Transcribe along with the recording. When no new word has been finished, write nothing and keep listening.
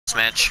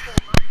match.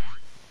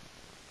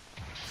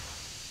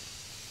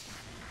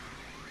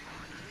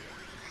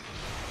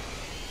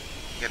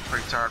 Getting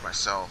pretty tired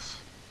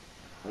myself.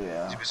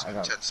 Yeah, These be some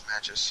intense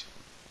matches.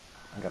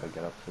 I gotta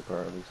get up super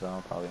early, so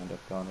I'll probably end up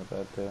going to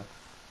bed too.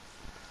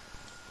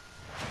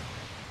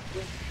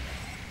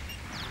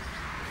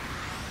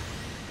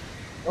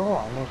 Oh,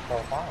 I almost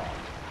fell down.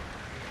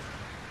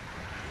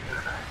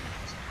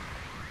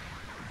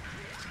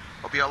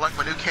 Hope y'all like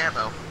my new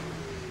camo.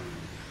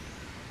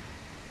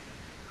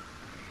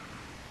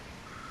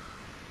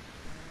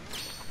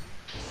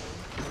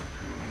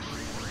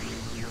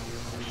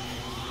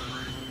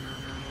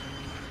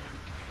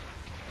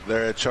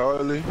 There at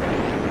Charlie.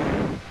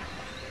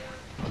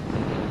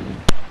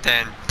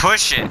 Then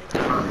push it.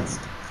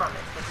 From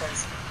it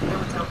because there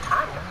was no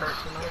time to hurt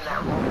in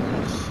that role.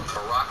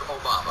 Barack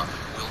Obama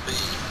will be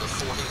the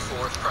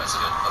 44th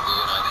president of the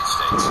United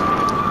States.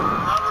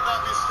 I would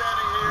not be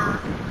standing here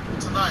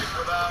tonight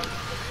without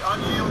the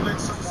unyielding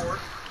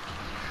support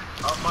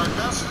of my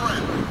best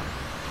friend,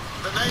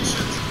 the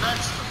nation's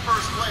next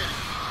First Lady,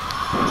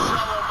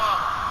 Michelle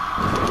Obama.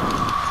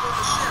 For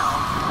Michelle,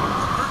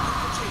 the curtain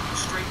continues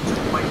straight to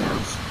the White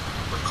House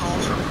with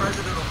calls from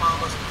President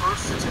Obama's birth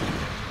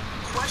certificate,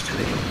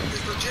 questioning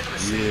his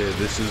legitimacy. Yeah,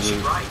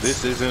 this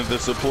isn't the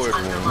support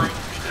one.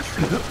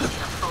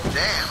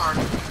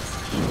 Damn.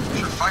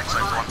 Should fight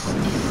like one.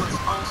 It was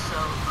also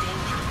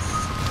dangerous,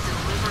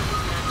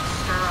 deliberately meant to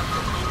stir up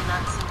the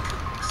wingnuts and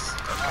kooks.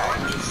 Or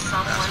if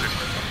someone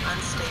with an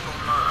unstable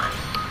mind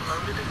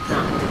loaded a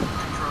gun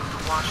and drove to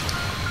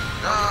Washington.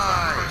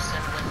 That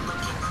person went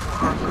looking for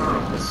our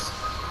girls.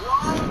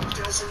 Why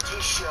doesn't he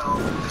show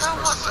this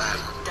person?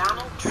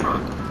 Donald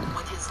Trump,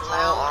 with his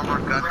loud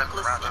and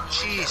reckless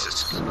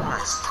Jesus innuendos,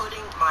 was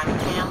putting my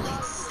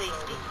family's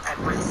safety at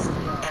risk.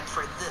 And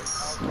for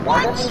this,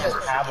 why doesn't he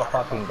just have a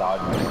fucking dog?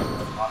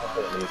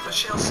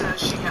 Michelle says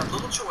she had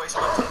little choice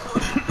but to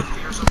push the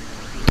fears of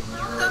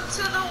welcome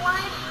to the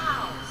White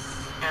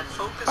House and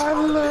focus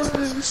on the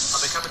business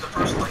of becoming the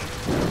First Lady,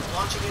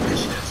 launching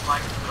initiatives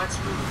like Let's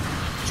Move,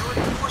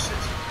 joining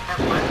forces, and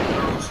letting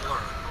girls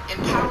learn.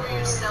 Empower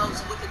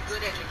yourselves with a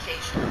good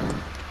education.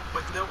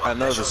 With no I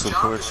know the official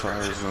support job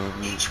charge description, on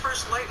me. each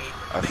First Lady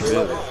I makes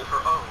feel the it. role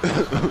her own.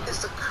 Is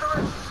the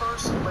current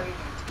First Lady,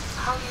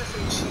 how do you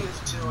think she is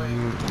doing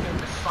in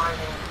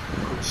defining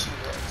who she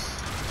is?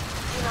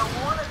 You know,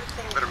 one of the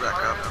things Better back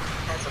I up.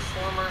 learned as a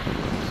former,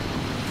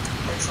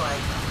 it's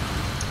like,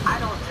 I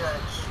don't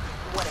judge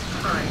what a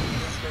current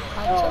is doing.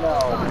 Oh no.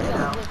 You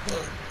know,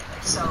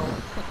 so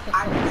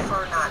I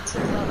prefer not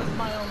to,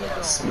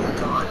 speak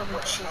on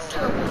what she's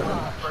doing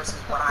versus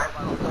what I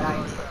did,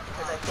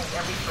 because I think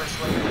every First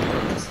Lady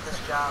does this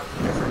job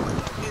differently.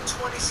 In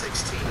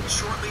 2016,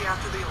 shortly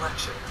after the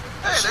election,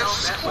 Hey, Michelle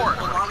there's met support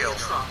with on the Melania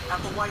kill. Trump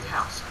at the White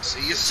House.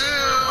 See you soon.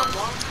 A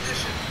long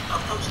tradition of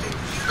hosting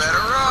future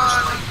Better First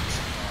run. Ladies.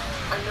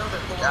 I know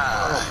that Laura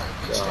Bush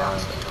reached out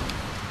to you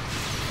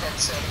and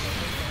said,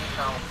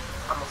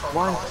 I'm a phone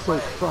Why call so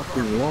away.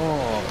 fucking long?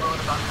 You wrote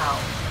about how,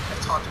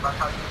 and talked about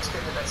how you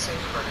extended that same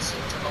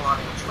courtesy to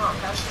Melania Trump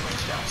as she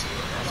reached out to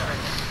you. That's right.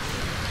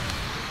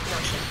 You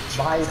know, she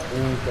My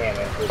screen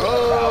cannon.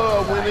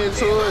 Oh, I went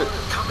into it.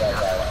 coming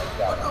up.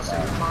 What goes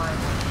through your mind?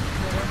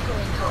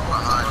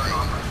 Behind me.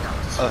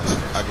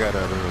 I got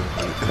out of it.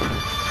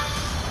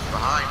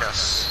 Behind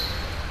us.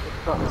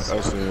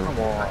 I see him. Come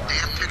on.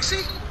 Damn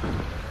pixie.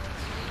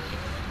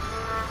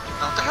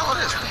 What the hell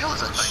it is? What the hell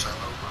is that thing?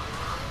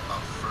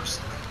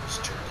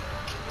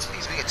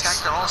 He's being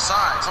attacked on all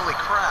sides. Holy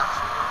crap.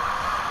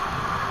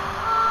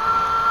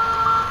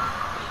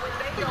 When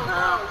they go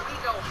low, we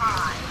go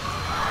high.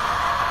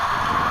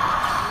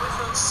 With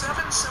those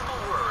 7 simple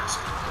words,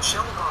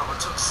 Michelle Obama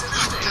took center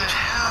stage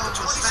at the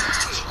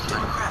 2016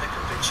 Democratic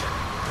Convention.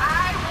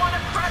 I want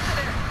a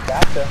president.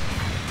 Gotcha.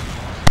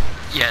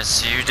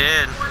 Yes, you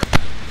did.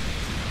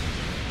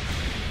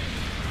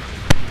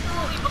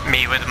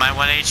 Me with my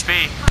 1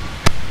 HP.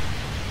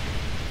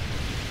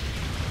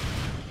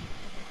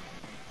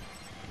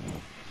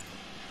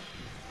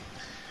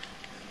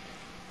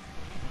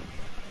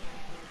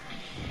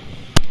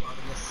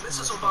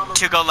 Mrs. Obama,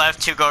 2 go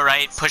left, 2 go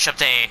right, push up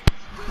to A.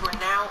 We were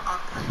now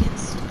up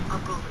against a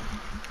bully,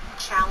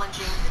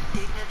 challenging the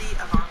dignity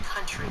of our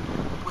country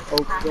with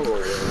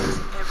practically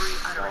every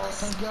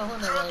utterance.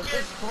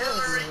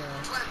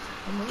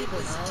 It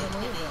was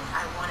dignity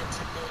I wanted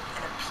to make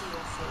an appeal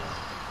for.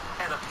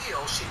 an appeal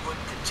she would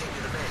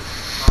continue to make.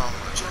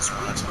 Just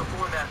weeks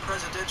before that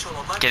presidential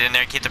election, Get in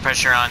there, keep the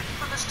pressure on.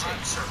 this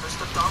tape surfaced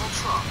of Donald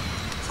Trump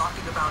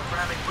talking about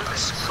grabbing women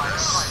by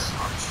their private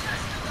parts.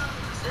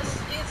 This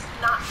is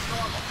not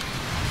normal.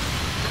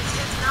 This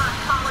is not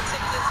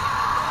politics as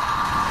usual.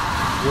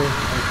 You're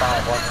in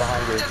 5, one's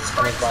behind you.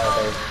 Coming by the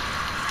base.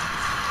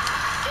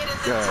 It is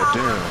God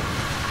intolerable.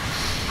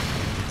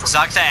 damn.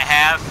 Zox at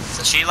half,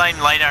 G-Line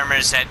light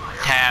armor's at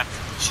half.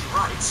 She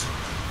writes,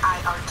 I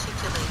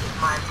articulated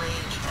my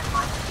rage and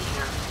my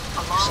fear,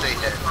 along Stay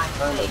with dead. my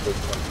faith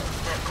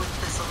that with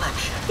this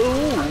election,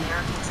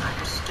 Americans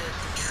understood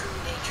the true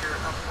nature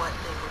of what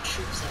they were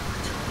choosing to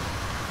do.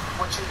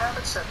 what you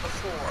haven't said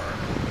before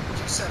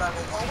said, I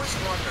will always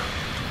wonder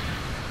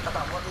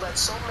about what led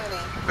so many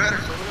women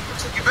in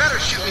particular. You better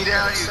shoot me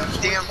down, you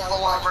damn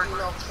full armor.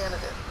 Female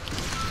candidate.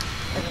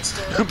 And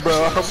instead,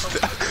 Bro,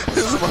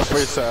 this is my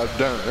first time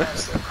done.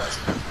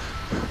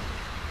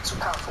 Some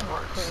powerful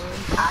words.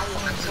 I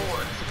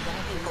implore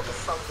people to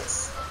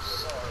focus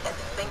and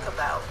to think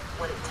about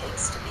what it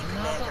takes to be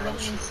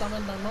commander-in-chief. It's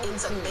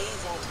amazing to me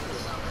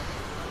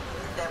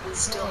that we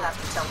still have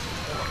to tell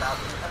people about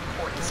the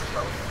importance of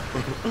voting.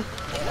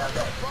 You know,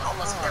 that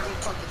almost every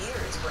 2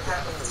 years we're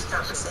having this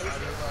conversation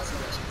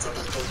to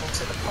get people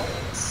to the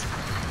polls.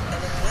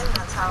 And in the end,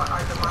 that's how our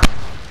democracy.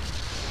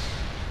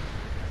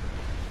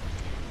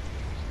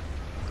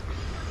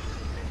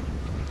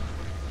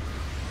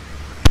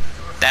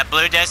 That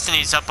blue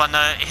Destiny's up on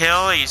the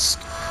hill. He's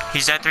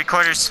at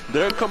 3/4.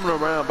 They're coming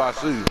around by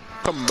sea.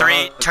 Coming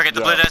Target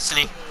the blue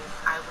Destiny.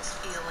 I was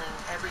feeling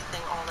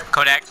everything all at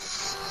Kodak.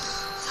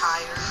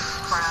 tired,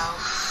 proud,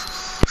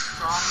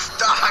 strong.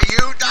 Die,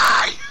 you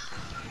die!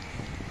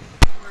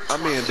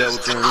 I'm in double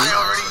team. Die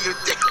already, you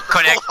dick.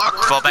 Kodak.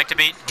 Fall back to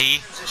beat. D.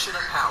 Position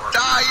of power.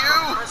 Die,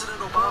 you! President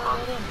Obama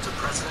to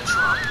President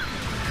Trump.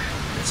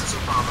 Mrs.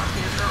 Obama,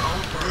 in their own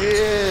words,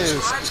 Yes.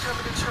 describes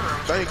coming to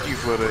terms Thank with you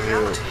for the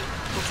help. reality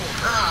before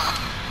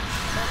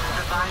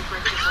the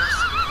vibrant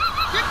diversity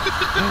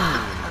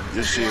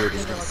Your shield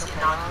is this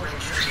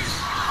inauguration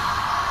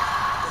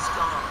is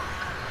gone.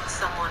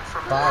 Someone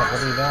from Bob, what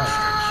are you doing?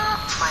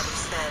 might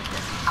have said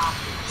that the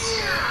optics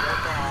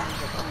were bad,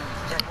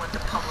 that what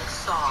the public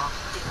saw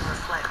didn't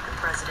reflect the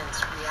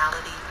president's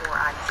reality or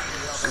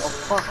ideals.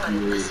 But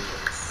in this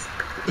case,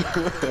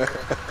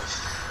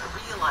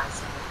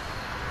 realizing it,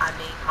 I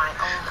made my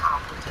own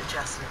optic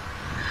adjustment.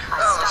 I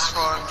stopped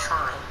even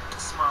trying to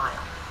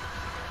smile.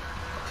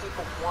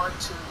 People want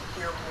to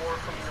hear more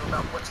from you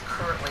about what's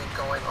currently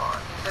going on.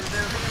 And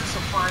there is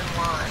a fine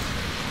line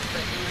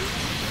that you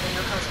and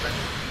your husband,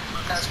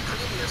 as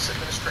previous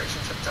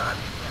administrations have done,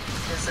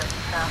 is that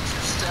you have to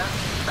step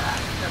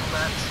back and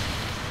let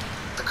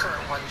the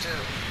current one do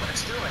what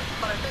it's doing.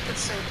 But I think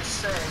it's safe to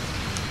say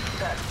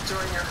that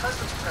during your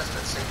husband's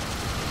presidency,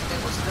 it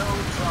was no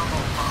drama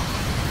Obama.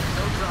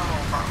 No drama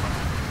Obama.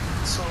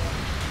 So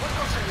what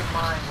goes through your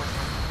mind when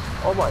you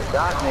Oh my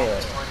god, man.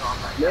 going on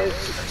right now in Yes.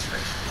 the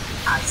administration?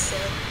 I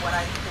said what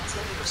I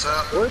continue to say.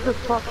 Where the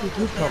fuck did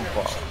you come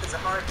from? It's a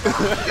hard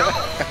job. Yo,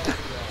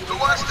 who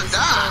wants to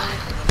die?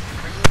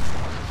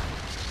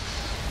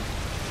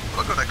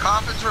 Look at the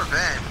coffin's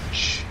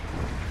revenge.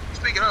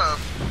 Speaking of,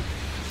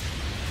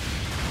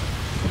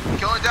 you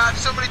can only die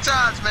so many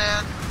times,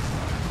 man.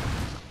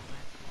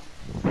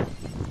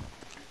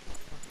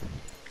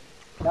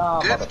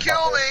 Nah, Didn't kill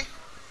motherfucker. me.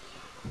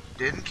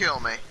 Didn't kill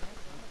me.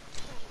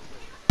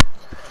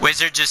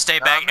 Wizard, just stay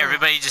back.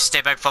 Everybody, just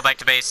stay back. Fall back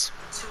to base.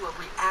 To a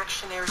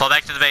reactionary Fall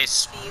back to the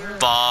base.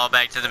 Fall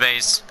back to the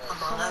base.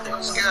 among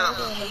others. Get him.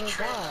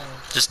 Hatred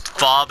Just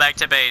fall back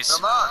to base.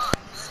 Come on.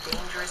 is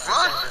dangerous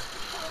Run. as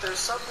ever. There's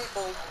some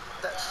people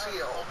that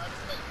feel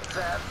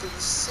that the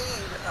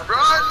seed of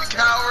Run,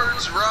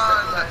 cowards,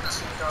 run.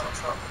 Donald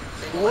Trump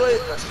What?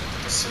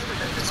 the seed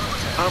of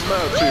discontent I'm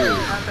out here.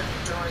 happened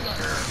during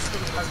your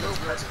husband's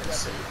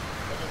presidency.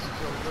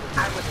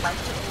 I would like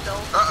to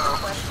indulge in Uh-oh.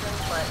 the question,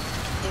 but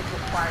it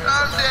requires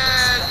I'm enough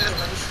dead.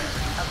 speculation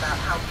about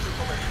how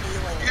people are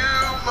feeling. You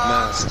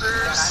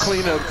monsters.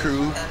 Clean up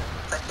crew. And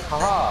I think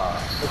Haha.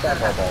 Put that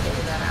ball ball.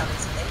 figure that out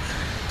as a nation.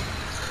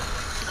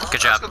 Good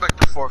Let's job. go back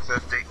to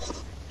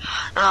 450.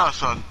 Oh,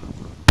 son.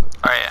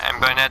 Alright, I'm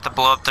going to have to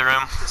blow up the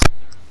room.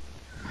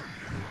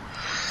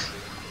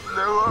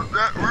 Blow up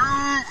that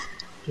roof.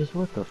 Just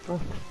what the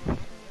fuck?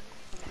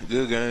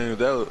 Good game.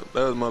 That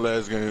was my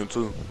last game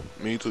too.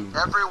 Me too.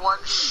 Everyone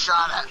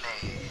shot at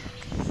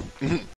me.